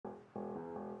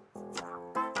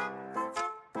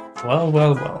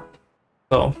Well.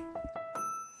 So,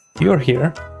 you're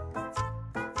here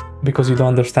because you don't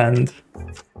understand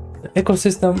the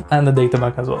ecosystem and the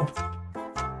DataBank as well.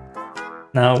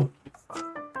 Now,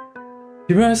 to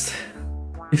be honest,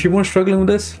 if you weren't struggling with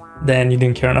this, then you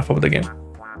didn't care enough about the game.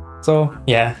 So,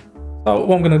 yeah. So,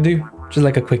 what I'm gonna do, just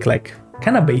like a quick,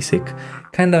 kind of basic,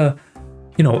 kind of,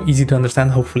 easy to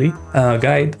understand, hopefully,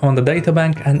 guide on the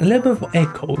DataBank and a little bit of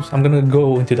echoes. I'm gonna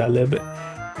go into that a little bit.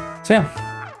 So, yeah.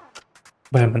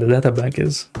 Bam, the DataBank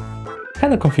is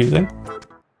kind of confusing.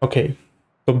 Okay,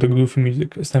 stop the goofy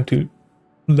music. It's time to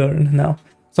learn now.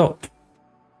 So,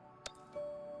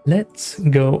 let's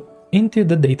go into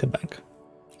the DataBank.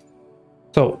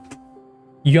 So,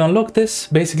 you unlock this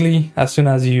basically as soon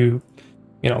as you,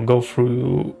 go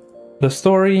through the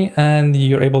story and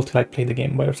you're able to play the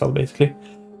game by yourself, basically.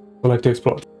 So, to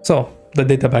explore. So, the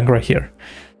DataBank right here.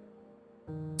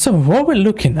 So, what we're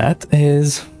looking at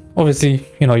is, obviously,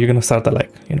 you're gonna start at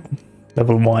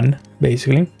level 1,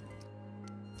 basically.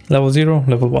 Level 0,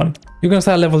 level 1. You're gonna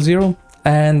start at level 0,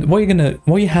 and what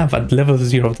you have at level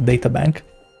 0 of the DataBank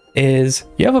is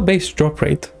you have a base drop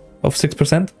rate of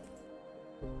 6%,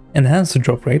 enhanced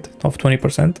drop rate of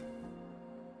 20%.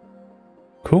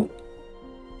 Cool.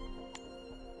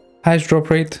 Highest drop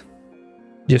rate,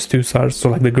 just 2 stars,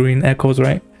 so the green echoes,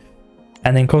 right?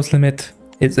 And then cost limit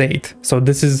is 8. So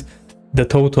this is the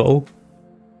total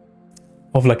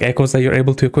of echoes that you're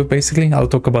able to equip, basically. I'll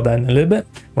talk about that in a little bit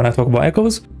when I talk about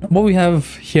echoes. What we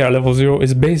have here at level 0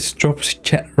 is base drop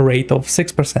rate of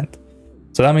 6%.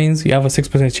 So that means you have a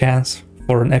 6% chance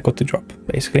for an echo to drop,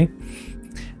 basically.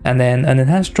 And then an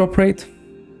enhanced drop rate.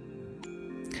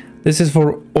 This is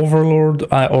for Overlord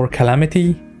or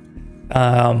Calamity,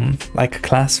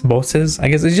 class bosses. I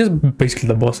guess it's just basically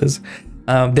the bosses.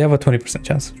 They have a 20%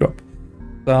 chance to drop.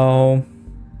 So,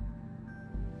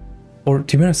 or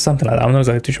to be honest, something like that. I'm not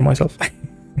exactly too sure myself.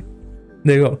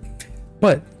 There you go.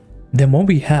 But then what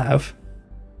we have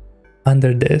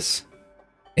under this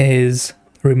is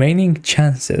remaining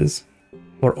chances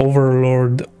for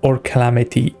Overlord or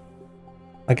Calamity,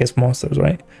 I guess monsters,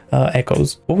 right?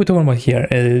 Echoes. What we're talking about here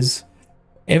is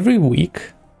every week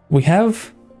we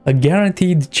have a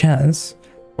guaranteed chance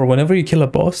for whenever you kill a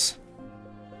boss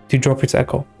to drop its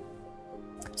echo.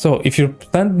 So if you're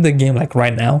starting the game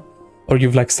right now, or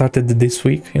you've started this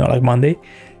week, Monday,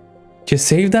 just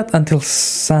save that until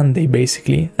Sunday,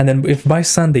 basically. And then if by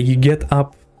Sunday you get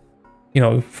up,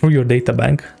 through your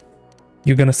DataBank,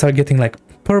 you're gonna start getting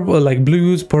purple,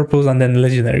 blues, purples, and then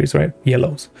legendaries, right?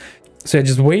 Yellows. So yeah,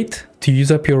 just wait to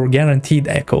use up your guaranteed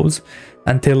echoes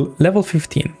until level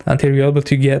 15, until you're able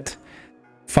to get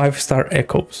 5-star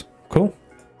echoes. Cool.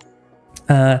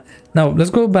 Now let's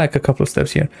go back a couple of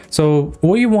steps here. So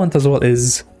what you want as well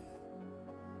is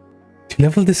to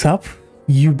level this up,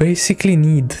 you basically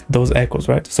need those echoes,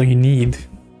 right? So you need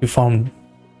to farm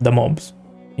the mobs.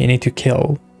 You need to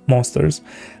kill monsters.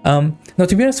 Now,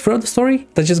 to be honest, throughout the story,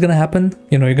 that's just gonna happen.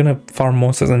 You're gonna farm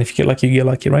monsters, and if you get lucky, you get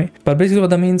lucky, right? But basically what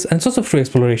that means, and it's also free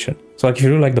exploration. So if you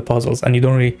really like the puzzles and you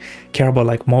don't really care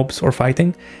about mobs or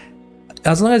fighting,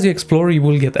 as long as you explore, you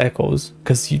will get echoes,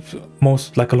 because a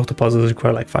lot of puzzles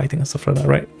require fighting and stuff like that,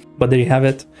 right? But there you have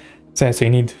it. So you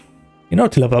need,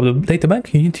 to level up the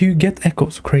DataBank, you need to get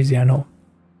echoes. Crazy, I know,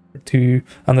 to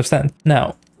understand.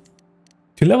 Now,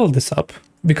 to level this up,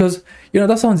 because,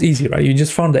 that sounds easy, right? You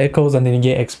just farm the echoes and then you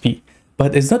get XP.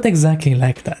 But it's not exactly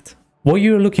like that. What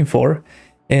you're looking for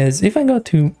is, if I go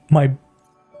to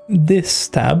this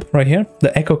tab right here,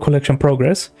 the Echo Collection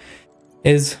Progress,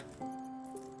 is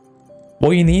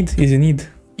what you need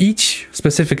each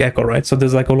specific echo, right? So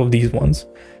there's all of these ones.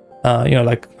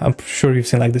 I'm sure you've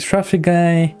seen this traffic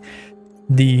guy,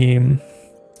 the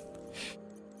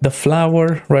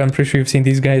flower, right? I'm pretty sure you've seen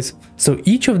these guys. So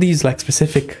each of these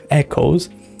specific echoes,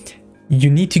 you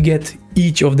need to get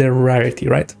each of their rarity,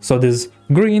 right? So there's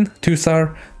green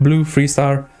 2-star, blue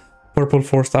 3-star, purple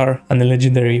 4-star, and the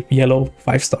legendary yellow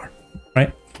 5-star,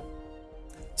 right?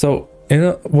 So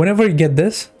whenever you get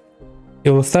this, it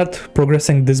will start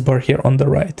progressing this bar here on the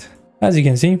right. As you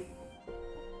can see,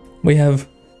 we have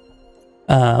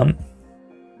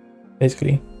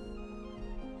basically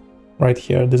right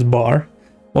here, this bar.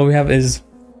 What we have is,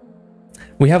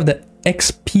 we have the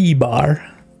XP bar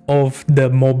of the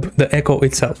mob, the echo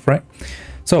itself, right?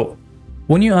 So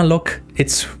when you unlock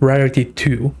its rarity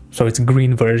 2, so it's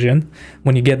green version,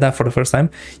 when you get that for the first time,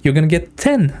 you're gonna get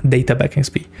 10 DataBank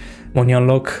XP. When you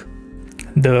unlock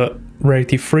the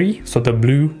rarity 3, so the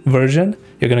blue version,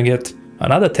 you're gonna get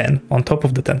another 10 on top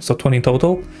of the 10, so 20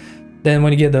 total. Then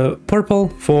when you get the purple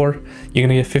 4, you're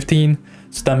gonna get 15,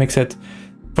 so that makes it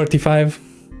 35.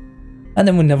 And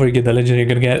then whenever you get the legendary,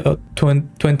 you're gonna get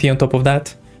 20 on top of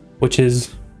that, which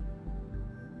is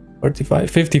 55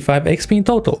 XP in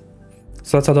total.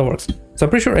 So that's how that works. So I'm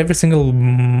pretty sure every single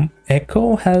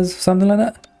echo has something like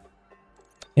that.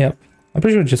 Yep, I'm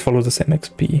pretty sure it just follows the same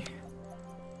XP.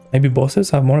 Maybe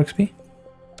bosses have more XP?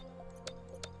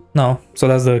 No, so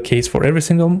that's the case for every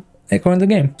single echo in the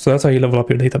game. So that's how you level up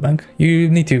your data bank. You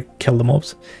need to kill the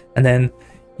mobs, and then,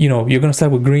 you know, you're gonna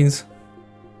start with greens.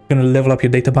 You're gonna level up your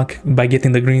data bank by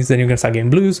getting the greens, then you're gonna start getting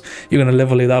blues. You're gonna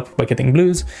level it up by getting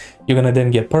blues. You're gonna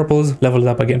then get purples, level it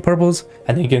up by getting purples,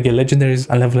 and then you're gonna get legendaries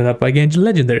and level it up by getting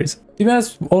legendaries. To be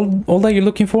honest, all that you're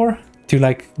looking for to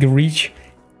like reach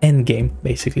end game,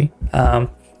 basically.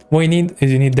 What you need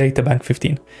is you need data bank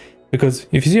 15, because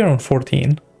if you see around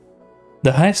 14,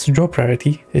 the highest drop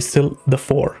priority is still the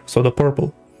 4, so the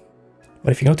purple.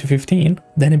 But if you go to 15,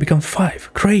 then it becomes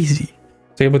 5. Crazy.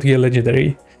 So you're able to get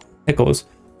legendary echoes.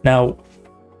 Now,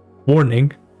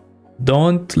 warning,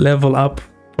 don't level up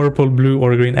purple, blue,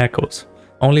 or green echoes.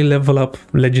 Only level up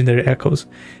legendary echoes,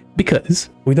 because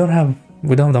we don't have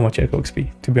that much echo XP,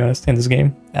 to be honest, in this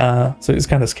game. So it's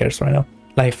kind of scarce right now.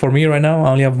 Like for me right now, I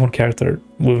only have one character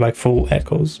with like full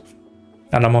echoes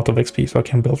and amount of XP, so I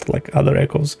can build like other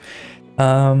echoes.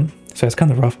 So it's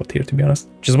kind of rough out here, to be honest.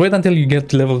 Just wait until you get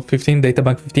to level 15, data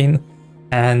bank 15,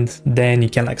 and then you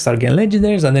can like start getting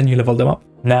legendaries, and then you level them up.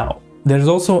 Now, there's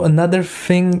also another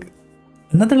thing,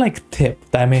 another like tip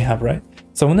that I may have, right?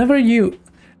 So whenever you,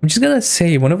 I'm just gonna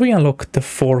say, whenever you unlock the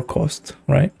 4 cost,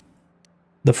 right?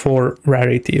 The 4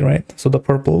 rarity, right? So the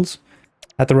purples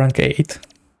at the rank 8.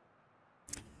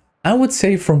 I would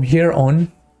say from here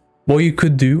on, what you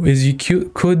could do is you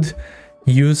could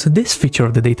use this feature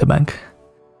of the data bank,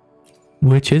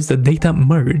 which is the data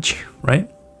merge, right?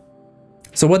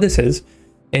 So what this is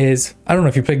I don't know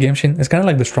if you play Genshin, it's kind of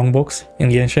like the strongbox in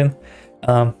Genshin.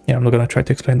 Yeah, I'm not gonna try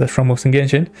to explain the strongbox in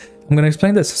Genshin. I'm gonna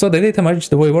explain this. So the data merge,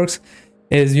 the way it works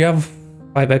is you have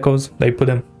 5 echoes, they put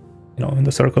them, you know, in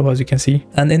the circle, as you can see,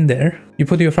 and in there you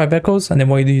put your 5 echoes, and then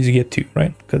what you do is you get 2,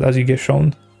 right? Because as you get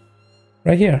shown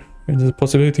right here, there's a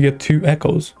possibility to get 2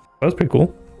 echoes. That's pretty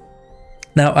cool.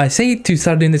 Now, I say to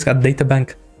start doing this at data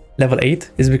bank level 8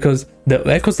 is because the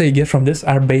echoes that you get from this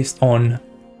are based on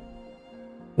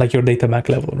like your data bank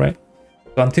level, right?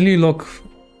 So until you lock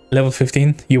level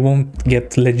 15, you won't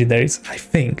get legendaries, I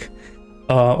think.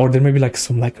 Or there may be like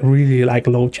some like really like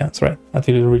low chance, right?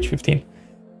 Until you reach 15.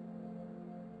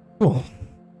 Cool.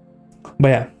 But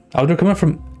yeah, I would recommend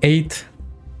from 8,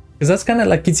 because that's kind of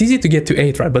like, it's easy to get to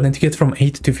 8, right? But then to get from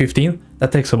 8 to 15,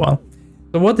 that takes a while.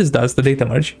 So what this does, the data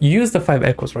merge, you use the 5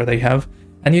 echoes, right, that you have,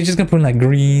 and you're just gonna put in like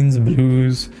greens,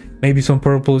 blues, maybe some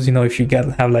purples, you know, if you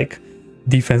have like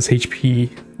defense HP,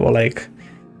 or like,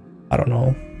 I don't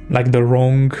know, like the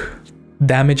wrong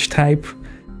damage type,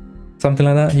 something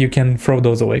like that, you can throw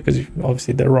those away because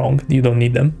obviously they're wrong, you don't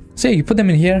need them. So yeah, you put them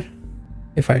in here.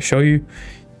 If I show you,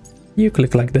 you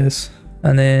click like this,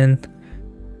 and then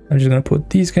I'm just gonna put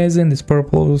these guys in, these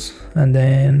purples, and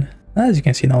then as you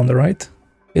can see now on the right,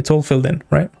 it's all filled in,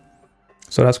 right?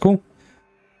 So that's cool.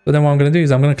 So then what I'm gonna do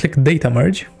is I'm gonna click data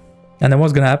merge, and then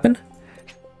what's gonna happen?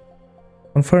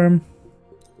 Confirm.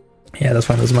 Yeah, that's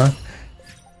fine, doesn't matter.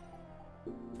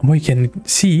 And what you can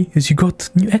see is you got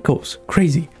new echoes.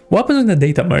 Crazy. What happens in the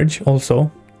data merge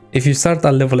also, if you start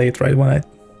at level 8, right, when I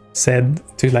said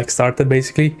to like start it,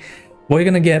 basically, what you're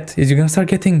gonna get is you're gonna start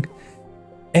getting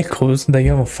echoes that you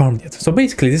haven't farmed yet. So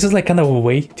basically this is like kind of a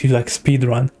way to like speed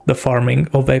run the farming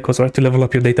of echoes, or to level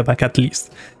up your data bank at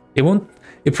least.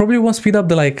 It probably won't speed up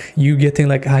the like you getting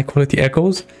like high quality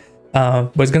echoes,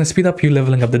 but it's gonna speed up you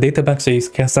leveling up the data bank, so you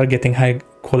can start getting high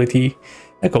quality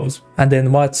echoes. And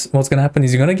then what's gonna happen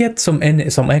is you're gonna get some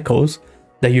echoes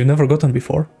that you've never gotten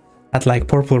before at like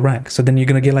purple rank. So then you're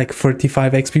gonna get like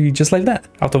 35 XP just like that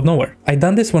out of nowhere. I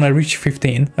done this when I reached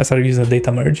 15. I started using the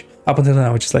data merge. Up until now, I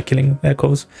was just like killing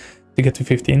echoes to get to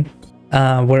 15.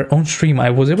 Where on stream I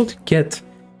was able to get,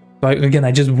 again,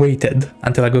 I just waited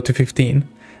until I got to 15,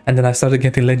 and then I started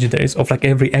getting legendaries of like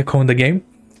every echo in the game.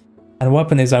 And what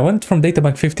happened is I went from data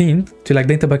bank 15 to like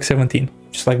data bank 17,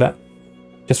 just like that,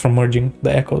 just from merging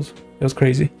the echoes. It was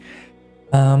crazy.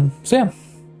 So yeah,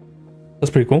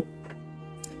 that's pretty cool.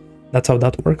 That's how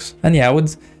that works. And yeah, I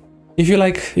would, if you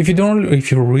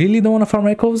really don't want to farm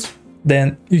echoes,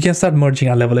 then you can start merging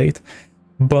at level 8.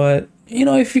 But you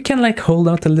know, if you can like hold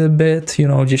out a little bit, you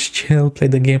know, just chill, play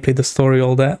the game, play the story,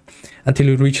 all that, until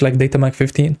you reach like data bank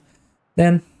 15,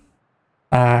 then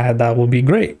that will be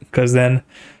great, because then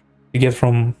you get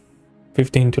from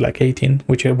 15 to like 18,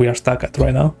 which we are stuck at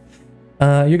right now.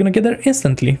 You're gonna get there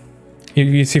instantly.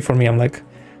 You see, for me, I'm like,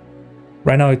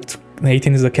 right now it's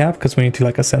 18 is the cap, because we need to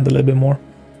like ascend a little bit more.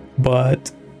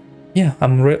 But yeah,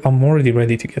 I'm already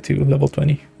ready to get to level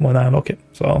 20 when I unlock it.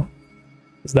 So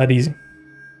it's that easy.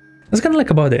 That's kind of like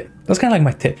about it. That's kind of like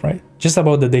my tip, right? Just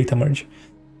about the data merge.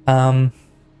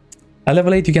 At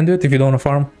level 8 you can do it if you don't want to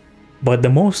farm, but the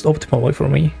most optimal way for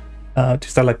me to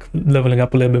start like leveling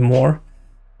up a little bit more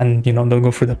and, you know, don't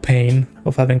go through the pain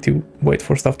of having to wait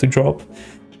for stuff to drop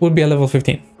would be at level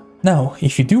 15. Now,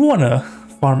 if you do want to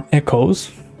farm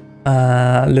echoes,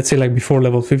 let's say like before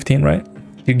level 15, right?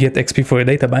 You get XP for your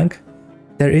data bank.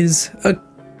 There is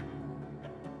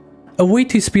a way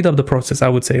to speed up the process, I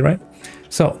would say, right?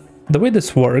 So the way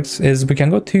this works is we can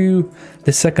go to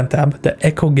the second tab, the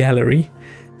Echo Gallery.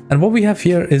 And what we have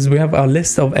here is we have a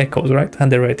list of echoes, right?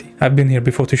 And they're ready. I've been here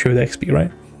before to show you the XP,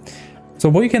 right? So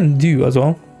what you can do as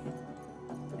well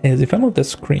is if I move the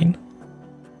screen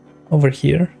over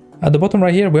here, at the bottom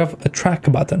right here, we have a track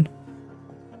button.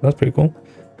 That's pretty cool.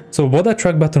 So what that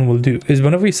track button will do is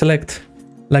whenever we select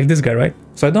like this guy, right?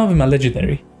 So I don't have him a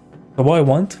legendary. So what I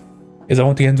want is I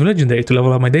want to get into legendary to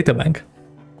level up my data bank.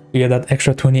 To get that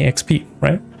extra 20 XP,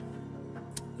 right?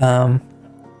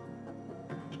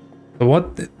 So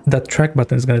what that track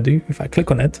button is going to do, if I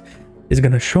click on it, is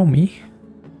going to show me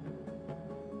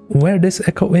where this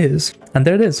echo is. And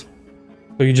there it is.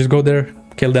 So you just go there,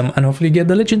 kill them, and hopefully get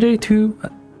the legendary to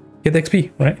get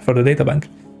XP, right? For the data bank.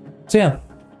 So yeah,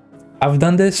 I've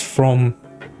done this from,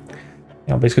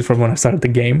 you know, basically from when I started the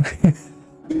game.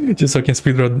 Just so I can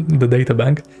speedrun the data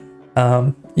bank.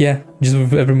 Yeah, just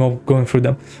with every mob going through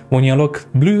them. When you unlock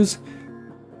blues,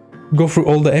 go through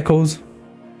all the echoes,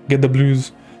 get the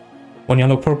blues. When you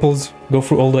unlock purples, go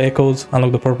through all the echoes,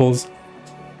 unlock the purples.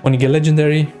 When you get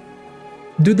legendary,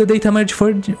 do the data merge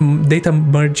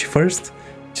first,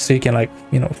 just so you can, like,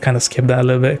 you know, kind of skip that a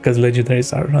little bit because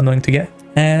legendaries are annoying to get.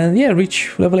 And yeah,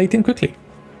 reach level 18 quickly.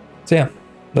 So yeah,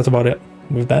 that's about it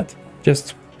with that.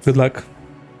 Just good luck.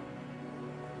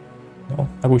 No,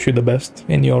 I wish you the best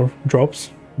in your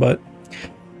drops, but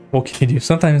what can you do?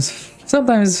 Sometimes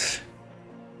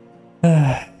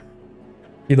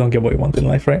you don't get what you want in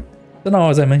life, right? So now,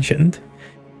 as I mentioned,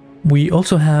 we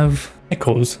also have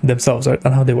echoes themselves, right,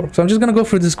 and how they work. So I'm just gonna go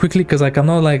through this quickly because, like, I'm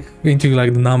not like into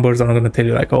like the numbers. I'm not gonna tell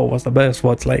you like, oh, what's the best,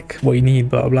 what's like what you need,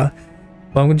 blah blah.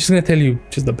 But I'm just gonna tell you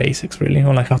just the basics, really,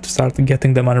 on like how to start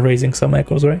getting them and raising some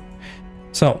echoes, right?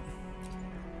 So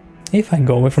if I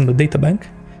go away from the data bank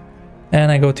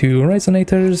and I go to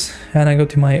resonators and I go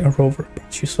to my rover,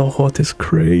 but she's so hot, it's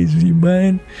crazy,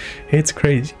 man. It's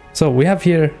crazy. So we have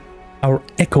here our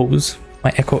echoes,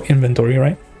 my echo inventory,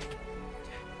 right?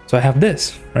 So I have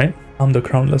this, right? I'm the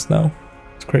crownless now.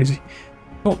 It's crazy.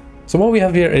 Cool. So what we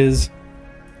have here is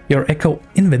your echo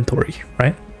inventory,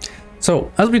 right?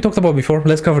 So as we talked about before,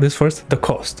 let's cover this first. The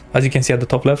cost, as you can see at the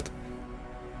top left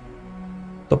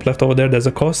over there, there's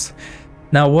a cost.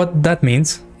 Now what that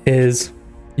means is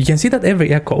you can see that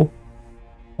every echo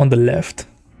on the left,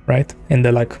 right, in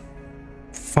the like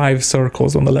 5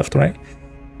 circles on the left, right,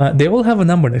 they will have a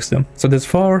number next to them. So there's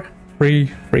 4, 3,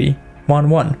 3, 1,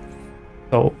 1.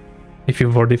 So if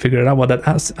you've already figured out what that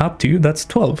adds up to, that's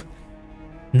 12.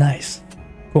 Nice.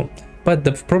 Cool. But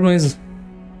the problem is,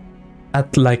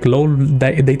 at like low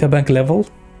data bank level,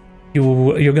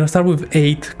 you're gonna start with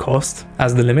 8 cost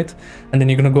as the limit, and then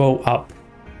you're gonna go up.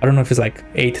 I don't know if it's like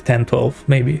 8, 10, 12,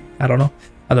 maybe. I don't know.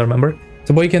 I don't remember.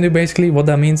 So what you can do, basically, what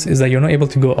that means is that you're not able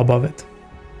to go above it.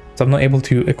 So I'm not able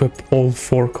to equip all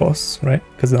 4 costs, right?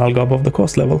 Because then I'll go above the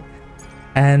cost level.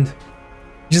 And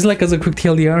just like as a quick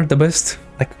TLDR, the best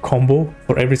like combo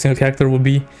for every single character would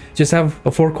be just have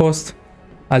a 4 cost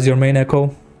as your main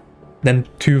echo, then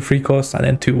 2 free costs, and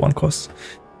then 2 1 costs.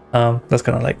 That's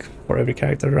kind of like for every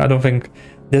character. I don't think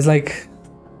there's like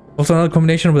also another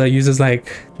combination that uses like,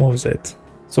 what was it?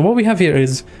 So what we have here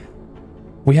is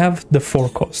we have the 4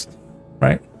 cost,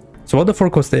 right? So what the 4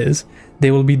 cost is,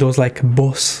 they will be those like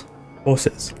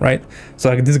bosses, right? So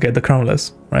like this guy, the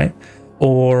crownless, right?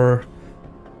 Or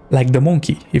like the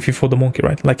monkey, if you fought the monkey,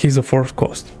 right? Like he's a 4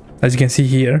 cost. As you can see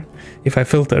here, if I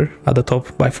filter at the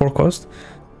top by 4 cost,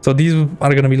 so these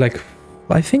are gonna be like,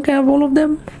 I think I have all of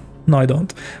them. No, I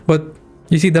don't. But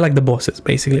you see, they're like the bosses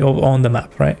basically on the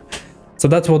map, right? So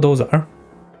that's what those are.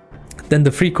 Then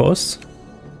the free costs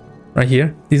right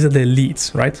here, these are the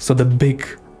elites, right? So the big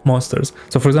monsters.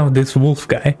 So for example, this wolf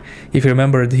guy, if you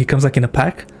remember, he comes like in a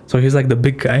pack. So he's like the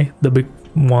big guy, the big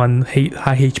one,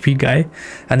 high HP guy,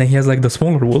 and then he has like the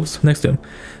smaller wolves next to him,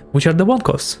 which are the 1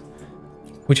 costs,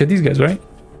 which are these guys, right?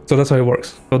 So that's how it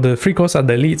works. So the free costs are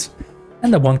the elites,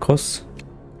 and the 1 costs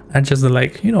are just the,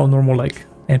 like, you know, normal like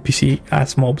NPC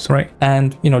ass mobs, right?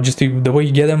 And you know, just the way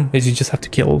you get them is you just have to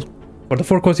kill For the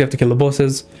 4 costs, you have to kill the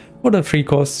bosses. For the 3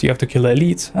 costs, you have to kill the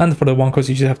elites. And for the 1 cost,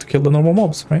 you just have to kill the normal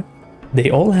mobs, right? They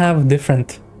all have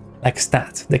different like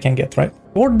stats they can get, right?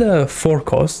 For the 4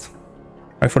 cost,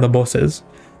 right, for the bosses,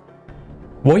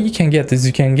 what you can get is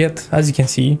you can get, as you can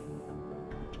see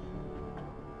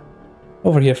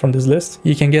over here from this list,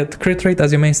 you can get crit rate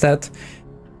as your main stat.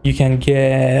 You can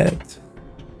get,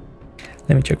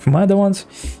 let me check for my other ones.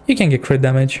 You can get crit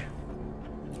damage,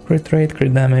 crit rate,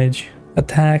 crit damage,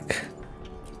 attack,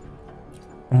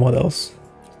 and what else?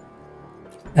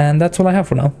 And that's all I have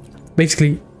for now.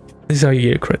 Basically, this is how you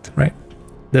get a crit, right?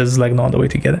 There's like no other way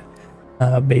to get it.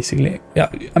 Basically,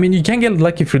 yeah. I mean, you can get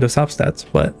lucky through the substats,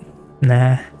 but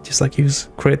nah, just like use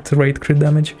crit rate, crit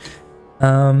damage.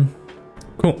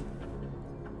 Cool.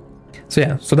 So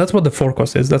yeah, so that's what the 4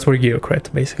 cost is. That's where you get your crit,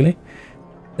 basically.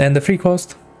 And the 3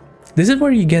 cost, this is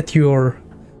where you get your,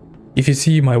 if you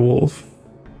see my wolf,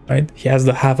 right? He has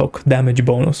the havoc damage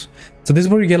bonus. So this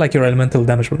is where you get like your elemental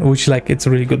damage bonus, which like it's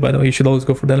really good, by the way. You should always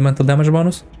go for the elemental damage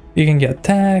bonus. You can get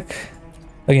attack.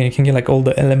 Again, you can get like all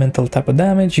the elemental type of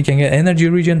damage. You can get energy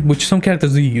regen, which some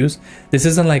characters do use. This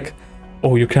isn't like,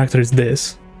 oh, your character is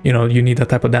this, you know, you need that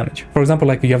type of damage. For example,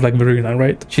 like you have like Verena,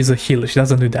 right? She's a healer. She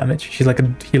doesn't do damage. She's like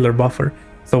a healer buffer.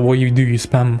 So what you do, you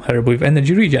spam her with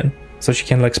energy regen, so she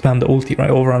can like spam the ulti, right,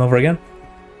 over and over again.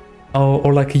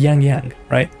 Or like Yang,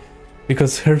 right?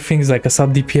 Because her thing is like a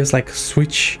sub DPS, like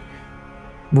switch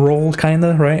roll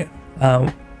kinda, right?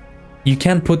 You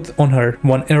can put on her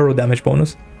 1 arrow damage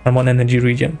bonus and 1 energy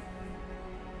regen,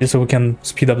 just so we can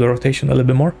speed up the rotation a little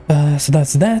bit more. So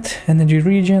that's that. Energy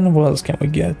regen. What else can we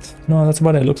get? No, that's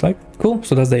what it looks like. Cool.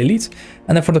 So that's the elites.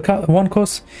 And then for the 1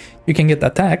 cost, you can get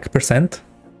attack percent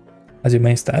as your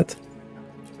main stat,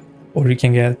 or you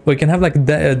can get, well, you can have like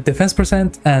defense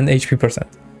percent and HP percent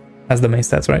as the main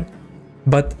stats, right?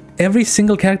 But every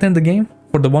single character in the game,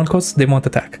 for the 1 cost, they want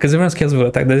attack, because everyone scales with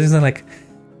attack. That isn't like,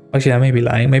 actually I may be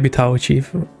lying, maybe Tao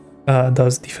Chief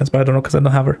does defense, but I don't know because I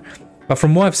don't have her. But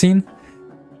from what I've seen,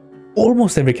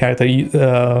 almost every character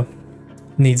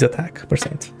needs attack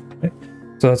percent, right?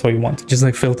 So that's what you want. Just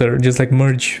like filter, just like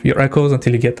merge your echoes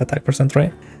until you get attack percent,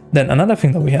 right? Then another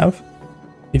thing that we have,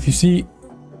 if you see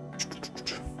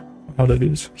how to do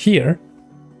this here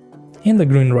in the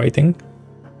green writing,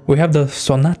 we have the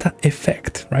Sonata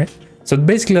effect, right? So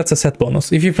basically that's a set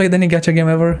bonus. If you played any gacha game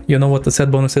ever, you know what the set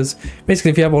bonus is.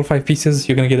 Basically, if you have all 5 pieces,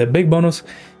 you're gonna get a big bonus.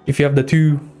 If you have the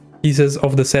 2 pieces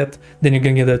of the set, then you're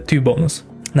gonna get a 2 bonus.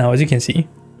 Now, as you can see,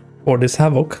 for this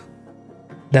havoc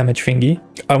damage thingy,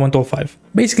 I want all 5.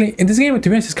 Basically, in this game, to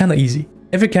be honest, it's kind of easy.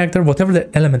 Every character, whatever the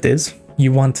element is,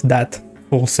 you want that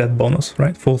full set bonus,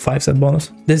 right? Full 5 set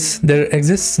bonus. There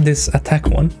exists this attack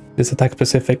one, this attack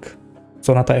specific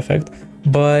Sonata effect,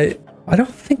 but I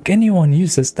don't think anyone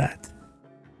uses that.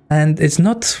 And it's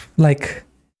not like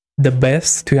the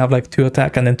best to have like 2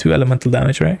 attack and then 2 elemental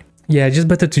damage, right? Yeah, just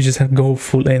better to just go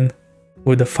full in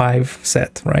with the 5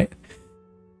 set, right?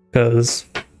 Because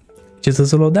it just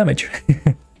does a lot of damage.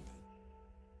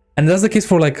 And that's the case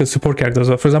for like a support character.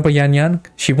 So for example, Yan,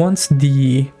 she wants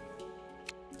the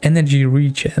energy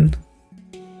regen,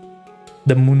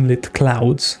 the Moonlit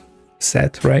Clouds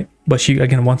set, right? But she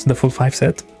again wants the full 5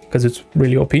 set because it's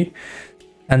really OP.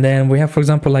 And then we have, for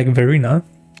example, like Verena,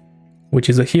 which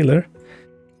is a healer,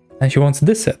 and she wants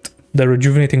this set, the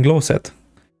Rejuvenating Glow set,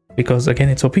 because again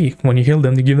it's OP. When you heal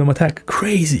them, you give them attack.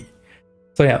 Crazy.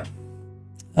 So yeah,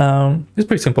 it's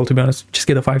pretty simple, to be honest. Just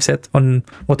get a 5 set on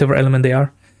whatever element they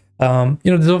are. You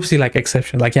know, there's obviously like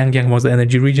exceptions, like Yang wants the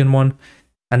energy regen one,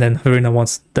 and then Verena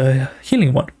wants the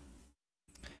healing one.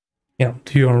 You know,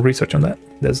 do your own research on that.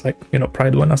 There's like, you know,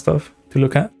 Pride one and stuff to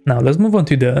look at. Now let's move on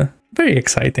to the very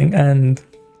exciting and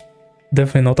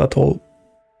definitely not at all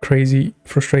crazy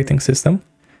frustrating system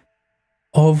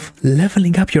of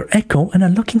leveling up your echo and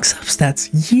unlocking substats.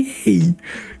 Yay!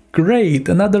 Great!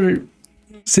 Another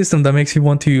system that makes you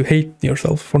want to hate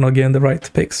yourself for not getting the right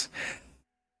picks.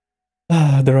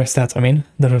 The right stats, I mean,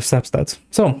 the substats.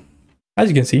 So, as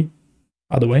you can see,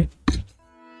 other way,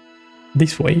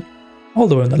 this way, all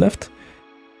the way on the left,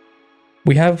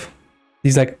 we have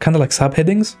these like kind of like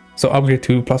subheadings. So upgrade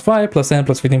to +5, +10,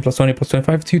 +15, +20,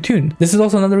 +25 to tune. This is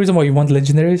also another reason why you want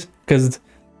legendaries, because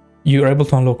you're able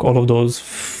to unlock all of those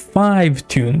 5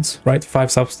 tunes, right? 5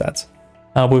 substats.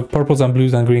 With purples and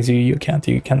blues and greens, you can't.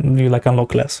 You like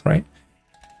unlock less, right?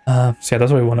 So yeah,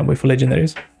 that's why you want to wait for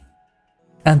legendaries.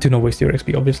 And to not waste your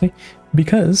XP, obviously,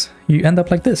 because you end up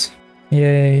like this.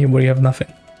 Yay, where you have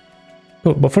nothing.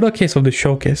 Cool, but for the case of the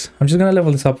showcase, I'm just gonna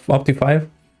level this up to 5,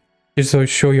 just so I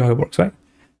show you how it works, right?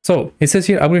 So it says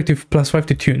here, upgrade to +5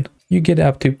 to tune. You get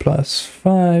up to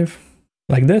 +5,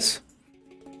 like this,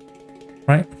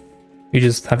 right? You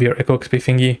just have your echo XP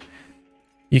thingy.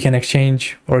 You can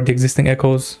exchange or the existing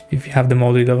echoes if you have them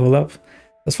already leveled up.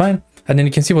 That's fine. And then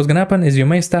you can see what's gonna happen is your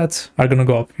main stats are gonna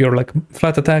go up. Your like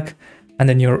flat attack and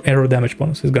then your arrow damage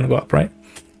bonus is gonna go up, right?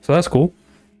 So that's cool.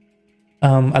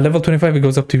 At level 25 it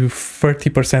goes up to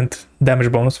 30%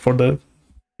 damage bonus for the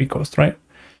free cost, right?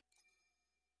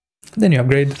 Then you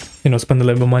upgrade, you know, spend a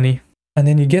little bit of money, and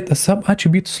then you get a sub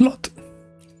attribute slot.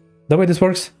 The way this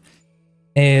works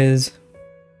is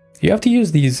you have to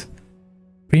use these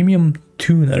premium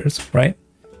tuners, right?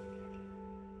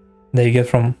 That you get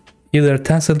from either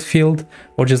Tasseled Field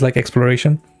or just like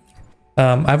exploration.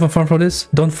 I haven't farmed for this.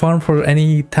 Don't farm for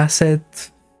any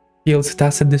Tacet Fields,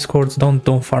 Tacet Discords.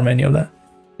 Don't farm any of that.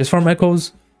 Just farm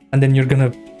echoes, and then you're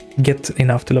gonna get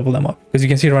enough to level them up. Because you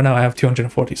can see right now I have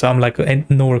 240, so I'm like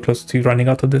nowhere close to running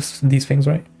out of these things,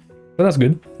 right? But that's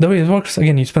good. The way it works,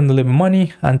 again, you spend a little bit of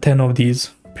money and 10 of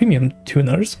these premium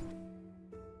tuners,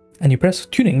 and you press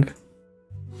tuning.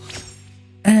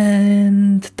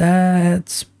 And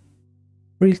that's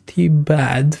pretty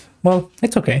bad. Well,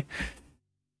 it's okay.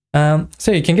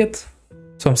 So you can get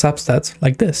some substats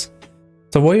like this.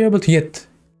 So what you're able to get,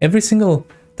 every single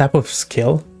type of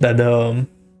skill that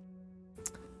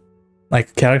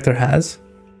like character has,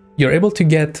 you're able to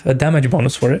get a damage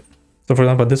bonus for it. So for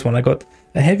example, this one, I got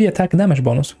a heavy attack damage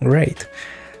bonus. Great.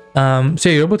 So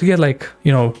you're able to get like,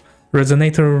 you know,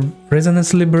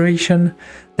 resonance liberation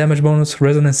damage bonus,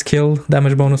 resonance skill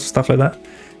damage bonus, stuff like that.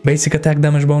 Basic attack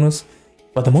damage bonus.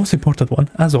 But the most important one,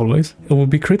 as always, it will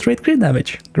be crit rate crit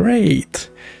damage. Great.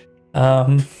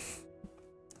 So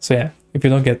yeah, if you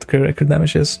don't get crit rate crit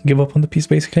damage, just give up on the piece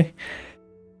basically.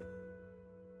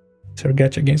 It's your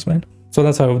gacha games, man. So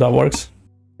that's how that works.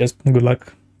 Just good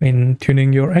luck in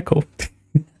tuning your echo.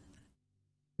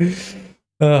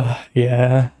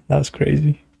 Yeah, that's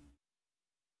crazy.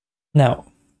 Now,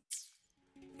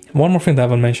 one more thing that I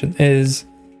haven't mentioned is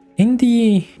in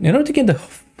order to get the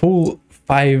full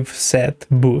 5 set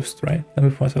boost, right? Let me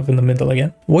put myself in the middle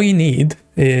again. What you need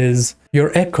is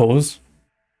your echoes,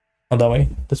 not that way,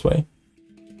 this way.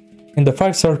 In the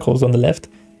 5 circles on the left,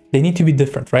 they need to be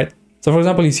different, right? So for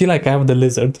example, you see like I have the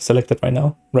lizard selected right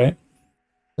now, right?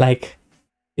 Like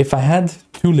if I had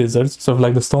 2 lizards, so if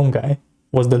like the stone guy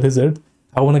was the lizard,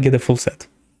 I want to get the full set.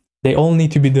 They all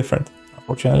need to be different,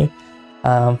 unfortunately.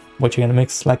 What you're gonna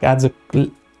mix like adds a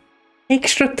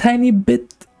extra tiny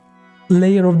bit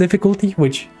layer of difficulty,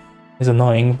 which is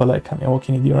annoying, but like, I mean, what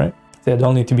can you do, right? They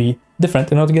all need to be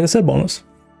different in order to get a set bonus.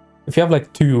 If you have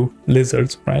like 2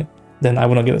 lizards, right, then I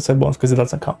will not get a set bonus because it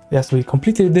doesn't count. It has to be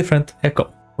completely different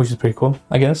echo, which is pretty cool,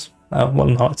 I guess. Well,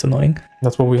 no, it's annoying.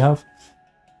 That's what we have.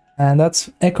 And that's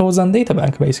echoes and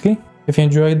DataBank, basically. If you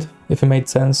enjoyed, if it made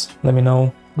sense, let me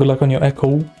know. Good luck on your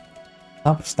echo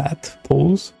stat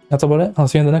pulls. That's about it. I'll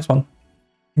see you in the next one.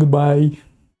 Goodbye.